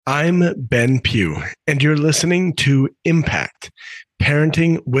I'm Ben Pugh, and you're listening to Impact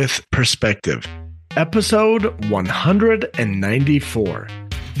Parenting with Perspective, episode 194.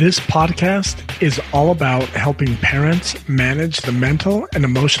 This podcast is all about helping parents manage the mental and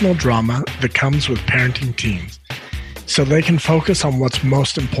emotional drama that comes with parenting teens so they can focus on what's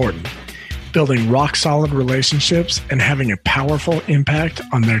most important, building rock-solid relationships and having a powerful impact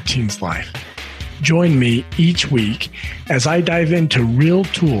on their teen's life. Join me each week as I dive into real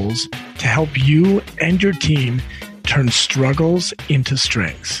tools to help you and your team turn struggles into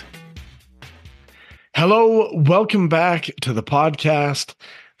strengths. Hello, welcome back to the podcast.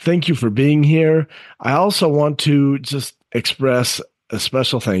 Thank you for being here. I also want to just express a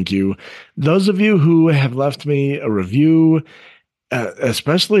special thank you. Those of you who have left me a review,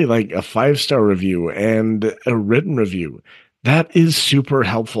 especially like a 5-star review and a written review, that is super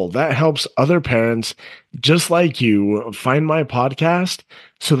helpful. That helps other parents just like you find my podcast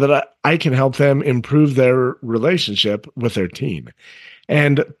so that I can help them improve their relationship with their teen.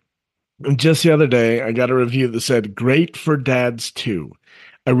 And just the other day, I got a review that said, "Great for dads too.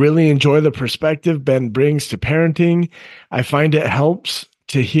 I really enjoy the perspective Ben brings to parenting. I find it helps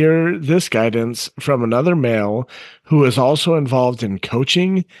to hear this guidance from another male who is also involved in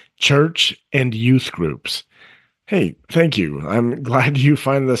coaching, church, and youth groups." Hey, thank you. I'm glad you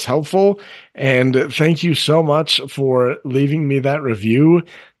find this helpful. And thank you so much for leaving me that review.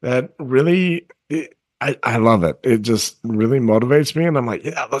 That really, I love it. It just really motivates me. And I'm like,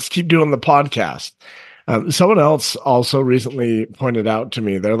 yeah, let's keep doing the podcast. Someone else also recently pointed out to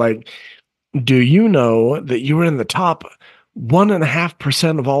me, they're like, do you know that you were in the top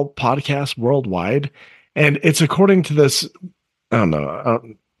 1.5% of all podcasts worldwide? And it's according to this, I don't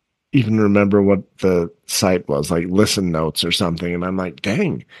know, even remember what the site was, like Listen Notes or something. And I'm like,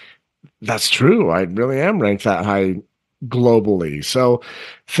 dang, that's true. I really am ranked that high globally. So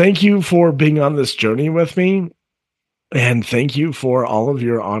thank you for being on this journey with me. And thank you for all of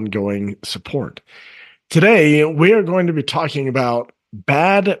your ongoing support. Today, we are going to be talking about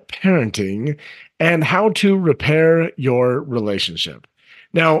bad parenting and how to repair your relationship.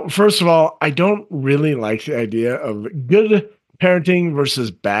 Now, first of all, I don't really like the idea of good parenting versus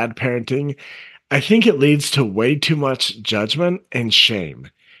bad parenting. I think it leads to way too much judgment and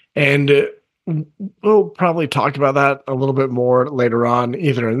shame. And we'll probably talk about that a little bit more later on,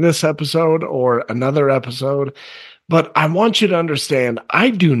 either in this episode or another episode. But I want you to understand,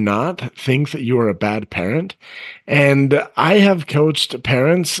 I do not think that you are a bad parent. And I have coached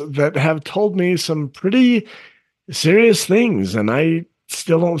parents that have told me some pretty serious things, and I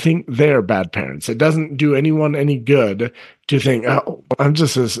still don't think they're bad parents. It doesn't do anyone any good to think, oh, I'm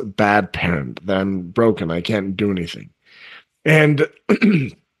just this bad parent, that I'm broken, I can't do anything. And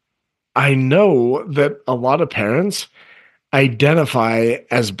I know that a lot of parents identify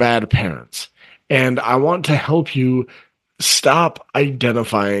as bad parents. And I want to help you stop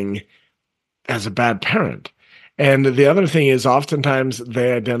identifying as a bad parent. And the other thing is, oftentimes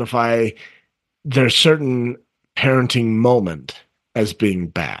they identify their certain parenting moment as being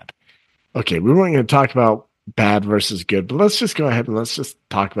bad. Okay, we weren't going to talk about bad versus good, but let's just go ahead and let's just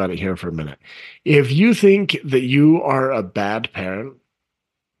talk about it here for a minute. If you think that you are a bad parent,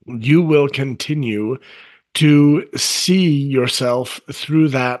 you will continue to see yourself through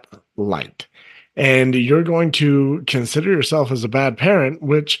that light. And you're going to consider yourself as a bad parent,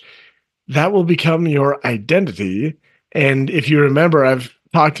 which that will become your identity. And if you remember, I've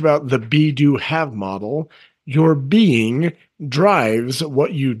talked about the be, do, have model. Your being drives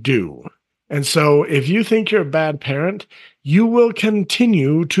what you do. And so if you think you're a bad parent, you will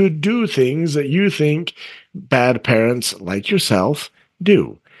continue to do things that you think bad parents like yourself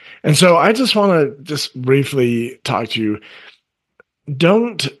do. And so I just want to just briefly talk to you.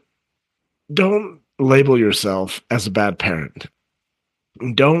 Don't label yourself as a bad parent.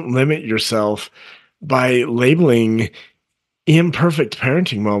 Don't limit yourself by labeling imperfect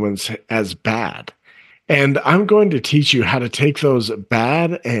parenting moments as bad. And I'm going to teach you how to take those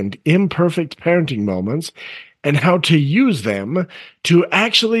bad and imperfect parenting moments and how to use them to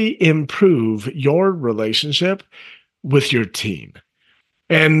actually improve your relationship with your teen.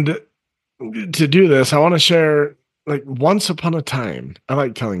 And to do this, I want to share, like, once upon a time, I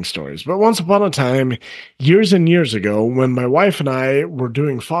like telling stories, but once upon a time, years and years ago, when my wife and I were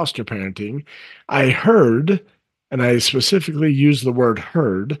doing foster parenting, I heard, and I specifically use the word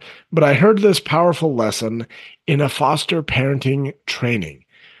heard, but I heard this powerful lesson in a foster parenting training.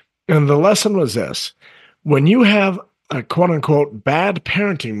 And the lesson was this: when you have a quote unquote bad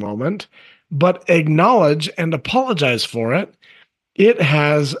parenting moment, but acknowledge and apologize for it, it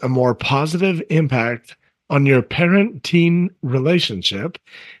has a more positive impact on your parent-teen relationship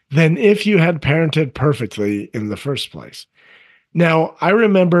than if you had parented perfectly in the first place. Now, I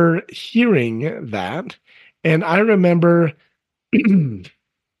remember hearing that, and I remember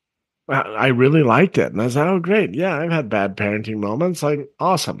I really liked it. And I was like, oh, great. Yeah, I've had bad parenting moments. Like,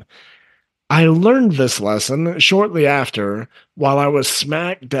 awesome. I learned this lesson shortly after while I was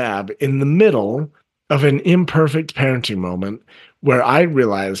smack dab in the middle of an imperfect parenting moment where I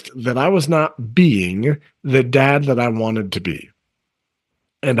realized that I was not being the dad that I wanted to be.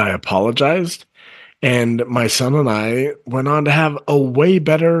 And I apologized. And my son and I went on to have a way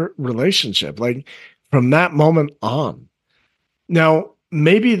better relationship, like from that moment on. Now,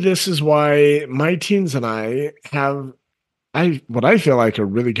 maybe this is why my teens and I have what I feel like are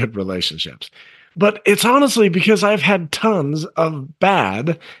really good relationships. But it's honestly because I've had tons of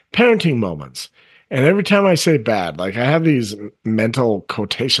bad parenting moments. And every time I say bad, like I have these mental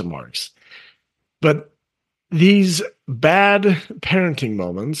quotation marks. But these bad parenting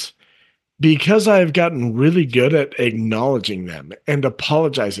moments, because I've gotten really good at acknowledging them and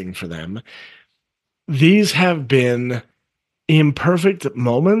apologizing for them, these have been imperfect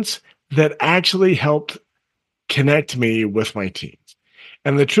moments that actually helped connect me with my teens.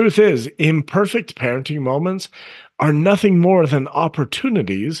 And the truth is, imperfect parenting moments are nothing more than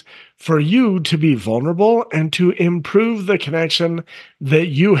opportunities for you to be vulnerable and to improve the connection that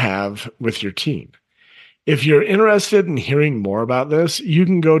you have with your teen. If you're interested in hearing more about this, you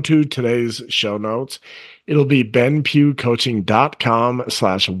can go to today's show notes. It'll be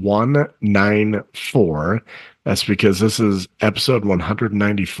benpughcoaching.com/194. That's because this is episode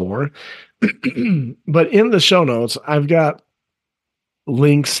 194. But in the show notes, I've got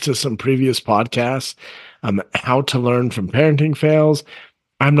links to some previous podcasts, how to learn from parenting fails,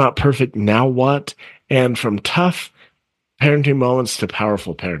 I'm not perfect, now what, and from tough parenting moments to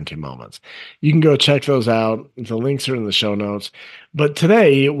powerful parenting moments. You can go check those out. The links are in the show notes. But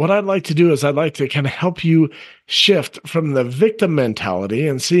today, what I'd like to do is I'd like to kind of help you shift from the victim mentality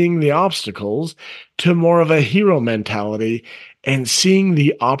and seeing the obstacles to more of a hero mentality and seeing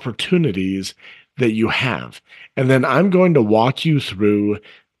the opportunities that you have. And then I'm going to walk you through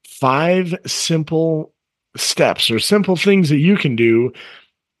 5 simple steps or simple things that you can do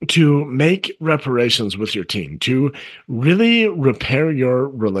to make reparations with your teen, to really repair your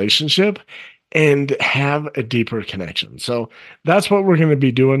relationship and have a deeper connection. So that's what we're going to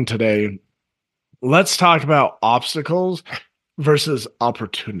be doing today. Let's talk about obstacles versus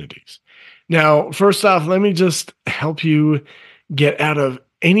opportunities. Now, first off, let me just help you get out of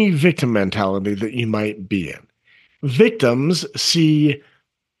any victim mentality that you might be in. Victims see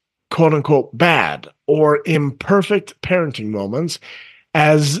quote unquote bad or imperfect parenting moments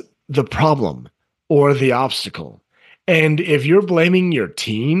as the problem or the obstacle. And if you're blaming your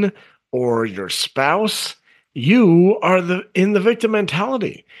teen or your spouse, you are in the victim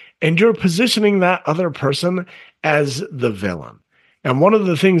mentality and you're positioning that other person as the villain. And one of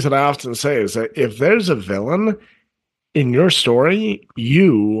the things that I often say is that if there's a villain in your story,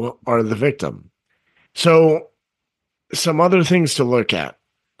 you are the victim. So some other things to look at.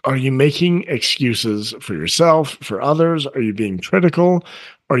 Are you making excuses for yourself, for others? Are you being critical?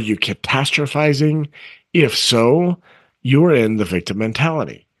 Are you catastrophizing? If so, you're in the victim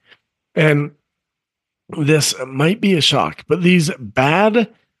mentality. And this might be a shock, but these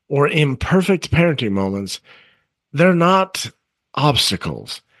bad or imperfect parenting moments, they're not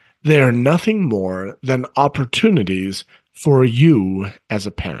obstacles. They're nothing more than opportunities for you as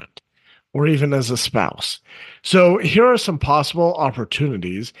a parent or even as a spouse. So here are some possible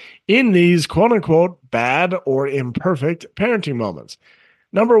opportunities in these quote unquote bad or imperfect parenting moments.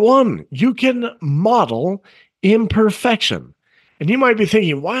 Number 1, you can model imperfection. And you might be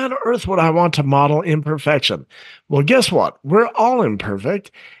thinking, why on earth would I want to model imperfection? Well, guess what? We're all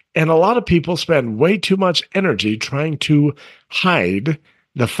imperfect. And a lot of people spend way too much energy trying to hide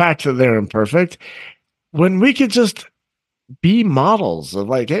the fact that they're imperfect when we could just be models of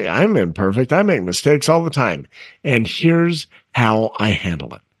like, hey, I'm imperfect. I make mistakes all the time. And here's how I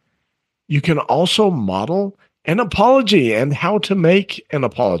handle it. You can also model an apology and how to make an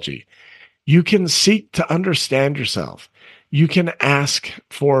apology. You can seek to understand yourself. You can ask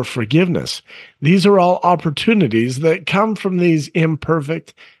for forgiveness. These are all opportunities that come from these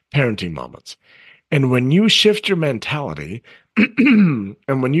imperfect parenting moments. And when you shift your mentality, and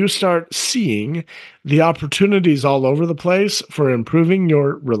when you start seeing the opportunities all over the place for improving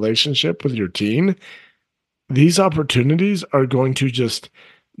your relationship with your teen, these opportunities are going to just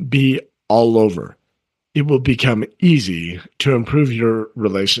be all over. It will become easy to improve your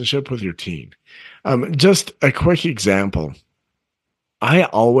relationship with your teen. Just a quick example. I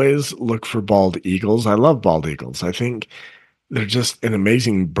always look for bald eagles. I love bald eagles. I think they're just an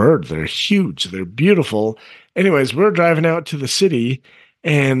amazing bird. They're huge. They're beautiful. Anyways, we're driving out to the city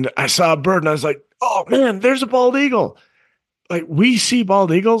and I saw a bird and I was like, oh man, there's a bald eagle. Like we see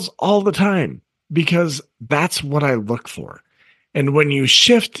bald eagles all the time because that's what I look for. And when you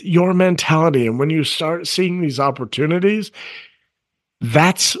shift your mentality and when you start seeing these opportunities,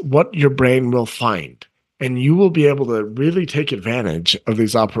 that's what your brain will find. And you will be able to really take advantage of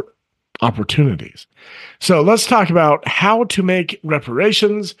these opportunities. So let's talk about how to make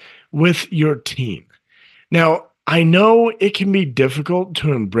reparations with your teen. Now, I know it can be difficult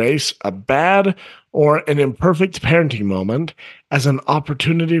to embrace a bad or an imperfect parenting moment as an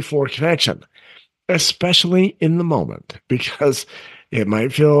opportunity for connection, especially in the moment, because it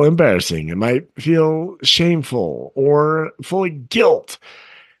might feel embarrassing, it might feel shameful or full of guilt.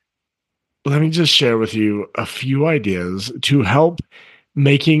 Let me just share with you a few ideas to help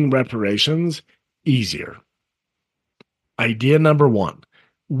making reparations easier. Idea number one,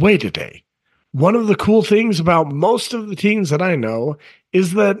 wait a day. One of the cool things about most of the teens that I know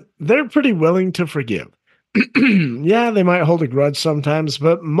is that they're pretty willing to forgive. Yeah, they might hold a grudge sometimes,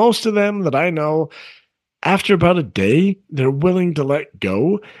 but most of them that I know, after about a day, they're willing to let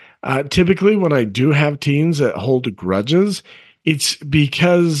go. Typically, when I do have teens that hold grudges, it's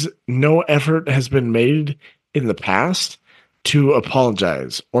because no effort has been made in the past to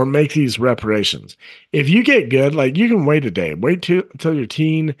apologize or make these reparations. If you get good, like you can wait a day, wait till your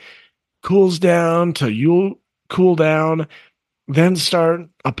teen cools down, till you cool down, then start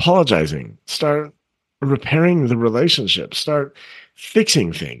apologizing, start repairing the relationship, start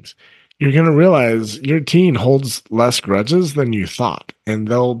fixing things. You're going to realize your teen holds less grudges than you thought, and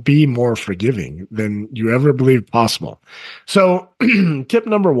they'll be more forgiving than you ever believed possible. So, tip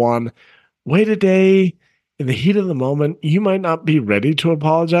number one, wait a day. In the heat of the moment, you might not be ready to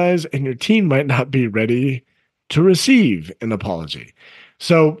apologize, and your teen might not be ready to receive an apology.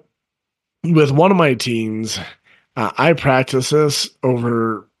 So, with one of my teens, I practice this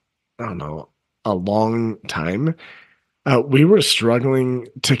over, I don't know, a long time. We were struggling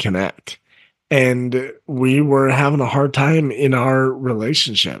to connect and we were having a hard time in our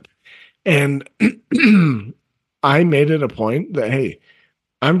relationship. And I made it a point that, hey,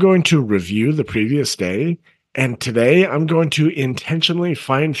 I'm going to review the previous day. And today I'm going to intentionally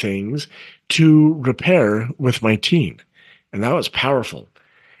find things to repair with my teen. And that was powerful.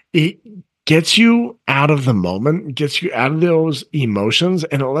 It gets you out of the moment, gets you out of those emotions,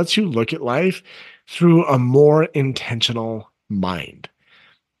 and it lets you look at life through a more intentional mind.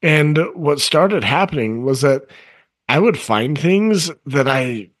 And what started happening was that I would find things that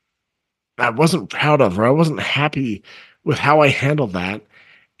I wasn't proud of, or I wasn't happy with how I handled that.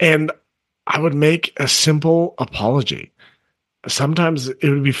 And I would make a simple apology. Sometimes it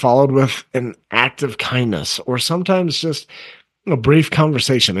would be followed with an act of kindness, or sometimes just a brief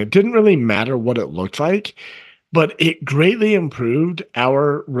conversation. It didn't really matter what it looked like, but it greatly improved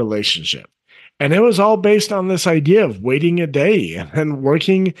our relationship. And it was all based on this idea of waiting a day and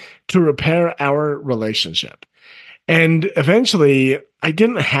working to repair our relationship. And eventually, I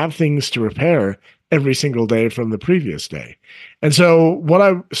didn't have things to repair every single day from the previous day. And so what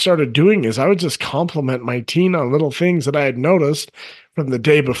I started doing is I would just compliment my teen on little things that I had noticed from the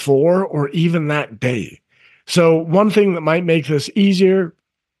day before or even that day. So one thing that might make this easier,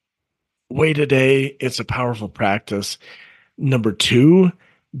 wait a day. It's a powerful practice. Number two,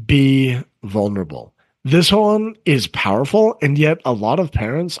 be vulnerable. This one is powerful, and yet a lot of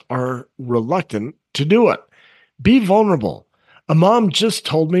parents are reluctant to do it. Be vulnerable. A mom just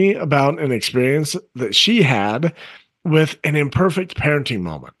told me about an experience that she had with an imperfect parenting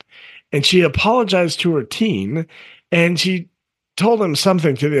moment. And she apologized to her teen, and she told him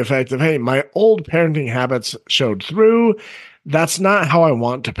something to the effect of, hey, my old parenting habits showed through. That's not how I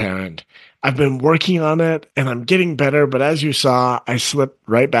want to parent. I've been working on it and I'm getting better, but as you saw, I slipped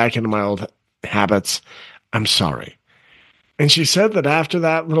right back into my old habits. I'm sorry. And she said that after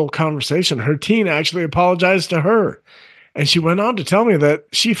that little conversation, her teen actually apologized to her. And she went on to tell me that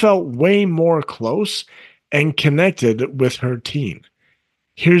she felt way more close and connected with her teen.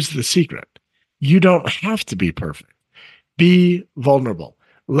 Here's the secret. You don't have to be perfect. Be vulnerable.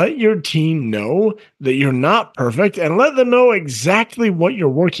 Let your teen know that you're not perfect and let them know exactly what you're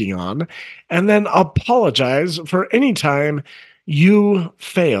working on, and then apologize for any time you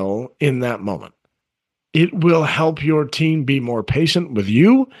fail in that moment. It will help your teen be more patient with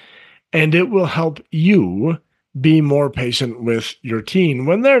you, and it will help you be more patient with your teen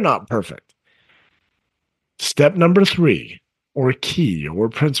when they're not perfect. Step number three, or key, or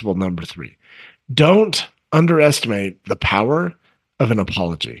principle number three, don't underestimate the power of an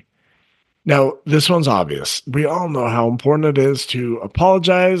apology. Now, this one's obvious. We all know how important it is to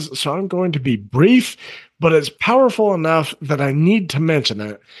apologize, so I'm going to be brief, but it's powerful enough that I need to mention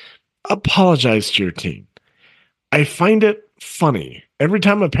it. Apologize to your teen. I find it funny every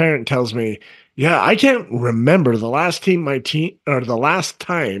time a parent tells me, "Yeah, I can't remember the last time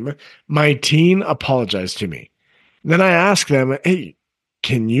my teen apologized to me." Then I ask them, "Hey,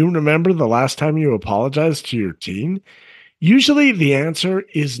 can you remember the last time you apologized to your teen?" Usually the answer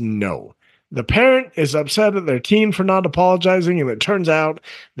is no. The parent is upset at their teen for not apologizing, and it turns out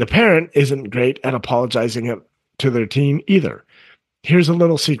the parent isn't great at apologizing to their teen either. Here's a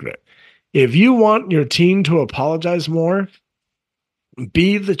little secret. If you want your teen to apologize more,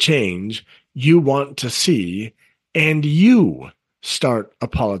 be the change you want to see, and you start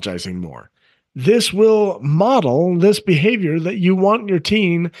apologizing more. This will model this behavior that you want your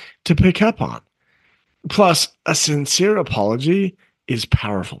teen to pick up on. Plus, a sincere apology is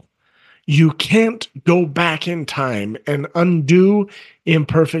powerful. You can't go back in time and undo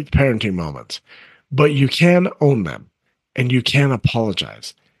imperfect parenting moments, but you can own them and you can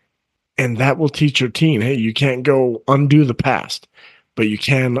apologize. And that will teach your teen, hey, you can't go undo the past, but you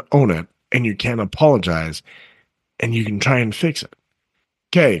can own it and you can apologize and you can try and fix it.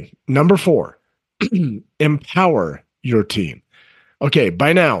 Okay, number 4, empower your teen. Okay,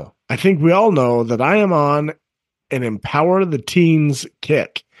 by now, I think we all know that I am on an empower the teens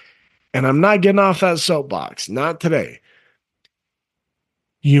kick. And I'm not getting off that soapbox, not today.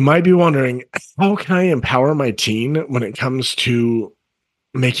 You might be wondering, how can I empower my teen when it comes to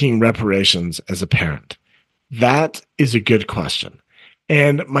making reparations as a parent? That is a good question.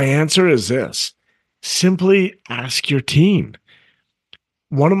 And my answer is this: simply ask your teen.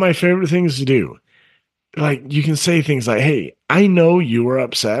 One of my favorite things to do, like you can say things like, "Hey, I know you were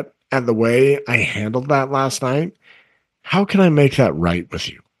upset at the way I handled that last night. How can I make that right with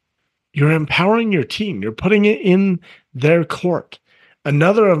you?" You're empowering your teen. You're putting it in their court.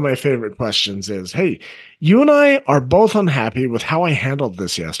 Another of my favorite questions is, "Hey, you and I are both unhappy with how I handled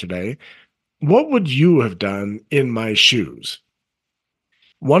this yesterday. What would you have done in my shoes?"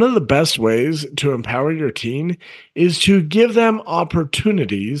 One of the best ways to empower your teen is to give them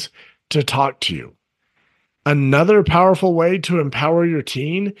opportunities to talk to you. Another powerful way to empower your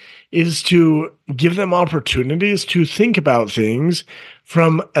teen is to give them opportunities to think about things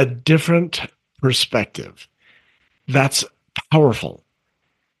from a different perspective. That's powerful.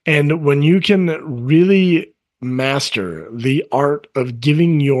 And when you can really master the art of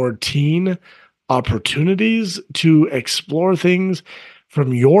giving your teen opportunities to explore things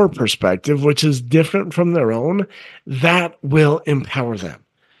from your perspective, which is different from their own, that will empower them.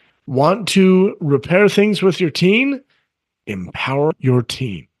 Want to repair things with your teen? Empower your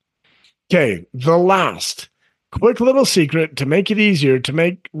teen. Okay, the last quick little secret to make it easier to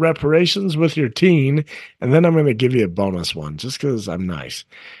make reparations with your teen, and then I'm going to give you a bonus one just because I'm nice.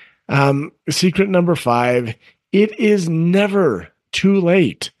 Secret number 5, it is never too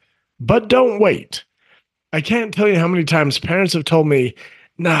late, but don't wait. I can't tell you how many times parents have told me,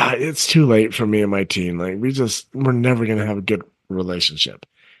 "Nah, it's too late for me and my teen. Like we're never going to have a good relationship."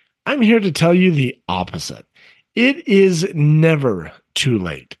 I'm here to tell you the opposite. It is never too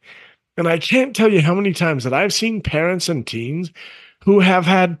late. And I can't tell you how many times that I've seen parents and teens who have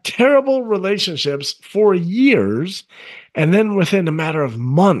had terrible relationships for years, and then within a matter of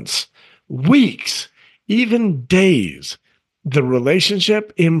months, weeks, even days, the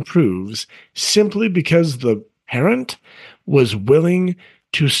relationship improves simply because the parent was willing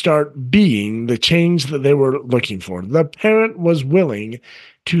to start being the change that they were looking for. The parent was willing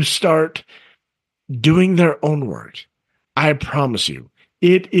to start doing their own work. I promise you,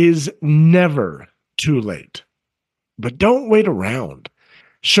 it is never too late. But don't wait around.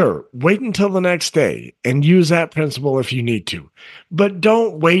 Sure, wait until the next day and use that principle if you need to. But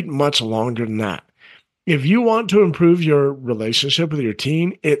don't wait much longer than that. If you want to improve your relationship with your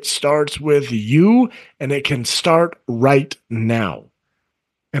teen, it starts with you, and it can start right now.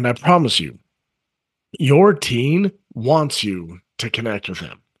 And I promise you, your teen wants you to connect with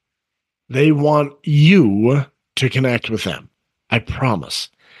them. They want you to connect with them. I promise.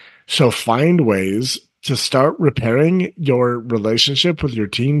 So find ways to start repairing your relationship with your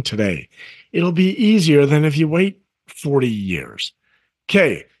teen today. It'll be easier than if you wait 40 years.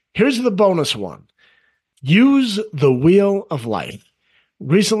 Okay, here's the bonus one. Use the wheel of life.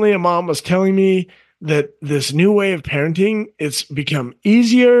 Recently, a mom was telling me that this new way of parenting, it's become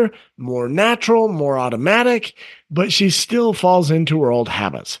easier, more natural, more automatic, but she still falls into her old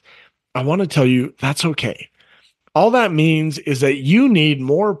habits. I want to tell you that's okay. All that means is that you need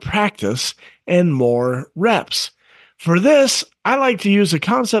more practice and more reps. For this, I like to use a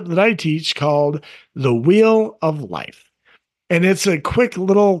concept that I teach called the Wheel of Life. And it's a quick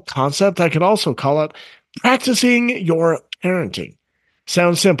little concept. I could also call it practicing your parenting.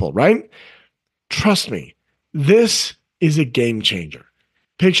 Sounds simple, right? Trust me, this is a game changer.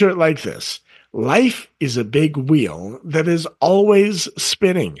 Picture it like this. Life is a big wheel that is always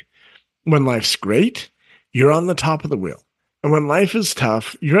spinning. When life's great, you're on the top of the wheel. And when life is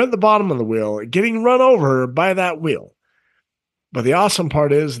tough, you're at the bottom of the wheel, getting run over by that wheel. But the awesome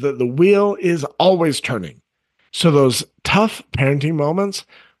part is that the wheel is always turning. So those tough parenting moments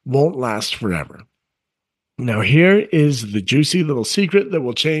won't last forever. Now, here is the juicy little secret that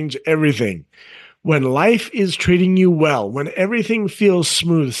will change everything. When life is treating you well, when everything feels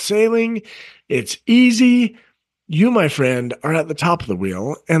smooth sailing, it's easy, you, my friend, are at the top of the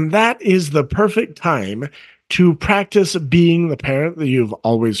wheel, and that is the perfect time to practice being the parent that you've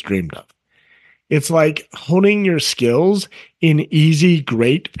always dreamed of. It's like honing your skills in easy,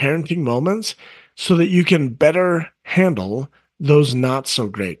 great parenting moments so that you can better handle those not so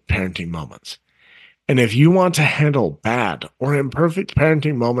great parenting moments. And if you want to handle bad or imperfect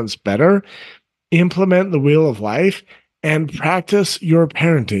parenting moments better, implement the Wheel of Life and practice your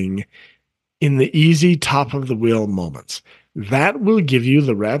parenting in the easy top of the wheel moments. That will give you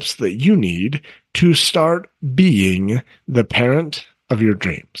the reps that you need to start being the parent of your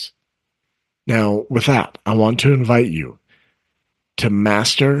dreams. Now, with that, I want to invite you to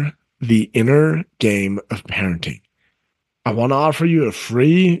master the inner game of parenting. I want to offer you a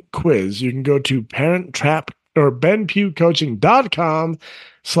free quiz. You can go to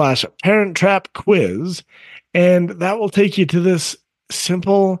benpughcoaching.com/parenttrapquiz, and that will take you to this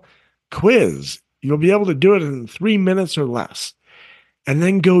simple quiz. You'll be able to do it in 3 minutes or less. And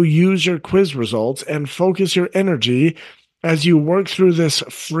then go use your quiz results and focus your energy as you work through this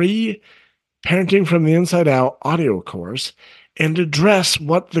free Parenting from the Inside Out audio course and address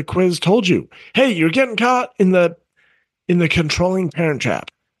what the quiz told you. Hey, you're getting caught in the controlling parent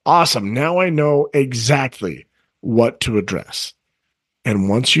trap. Awesome. Now I know exactly what to address. And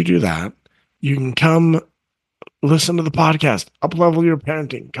once you do that, you can come listen to the podcast, up-level your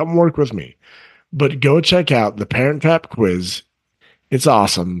parenting, come work with me. But go check out the Parent Trap quiz. It's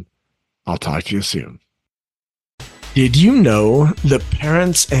awesome. I'll talk to you soon. Did you know that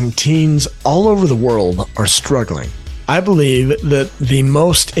parents and teens all over the world are struggling? I believe that the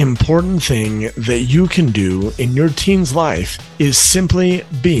most important thing that you can do in your teen's life is simply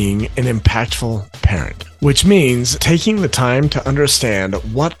being an impactful parent, which means taking the time to understand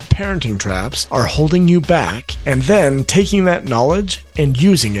what parenting traps are holding you back and then taking that knowledge and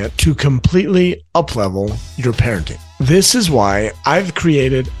using it to completely up-level your parenting. This is why I've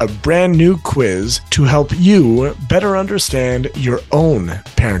created a brand new quiz to help you better understand your own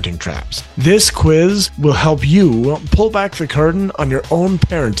parenting traps. This quiz will help you pull back the curtain on your own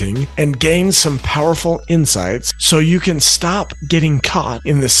parenting and gain some powerful insights so you can stop getting caught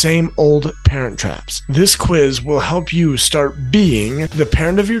in the same old parent traps. This quiz will help you start being the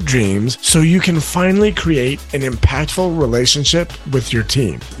parent of your dreams so you can finally create an impactful relationship with your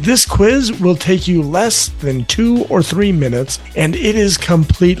teen. This quiz will take you less than 2 or 3 minutes, and it is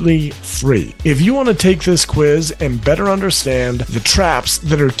completely free. If you want to take this quiz and better understand the traps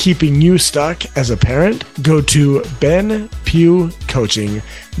that are keeping you stuck as a parent, go to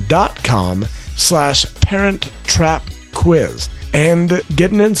benpughcoaching.com/parent-trap-quiz and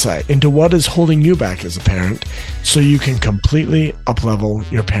get an insight into what is holding you back as a parent so you can completely up-level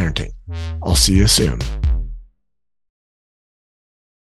your parenting. I'll see you soon.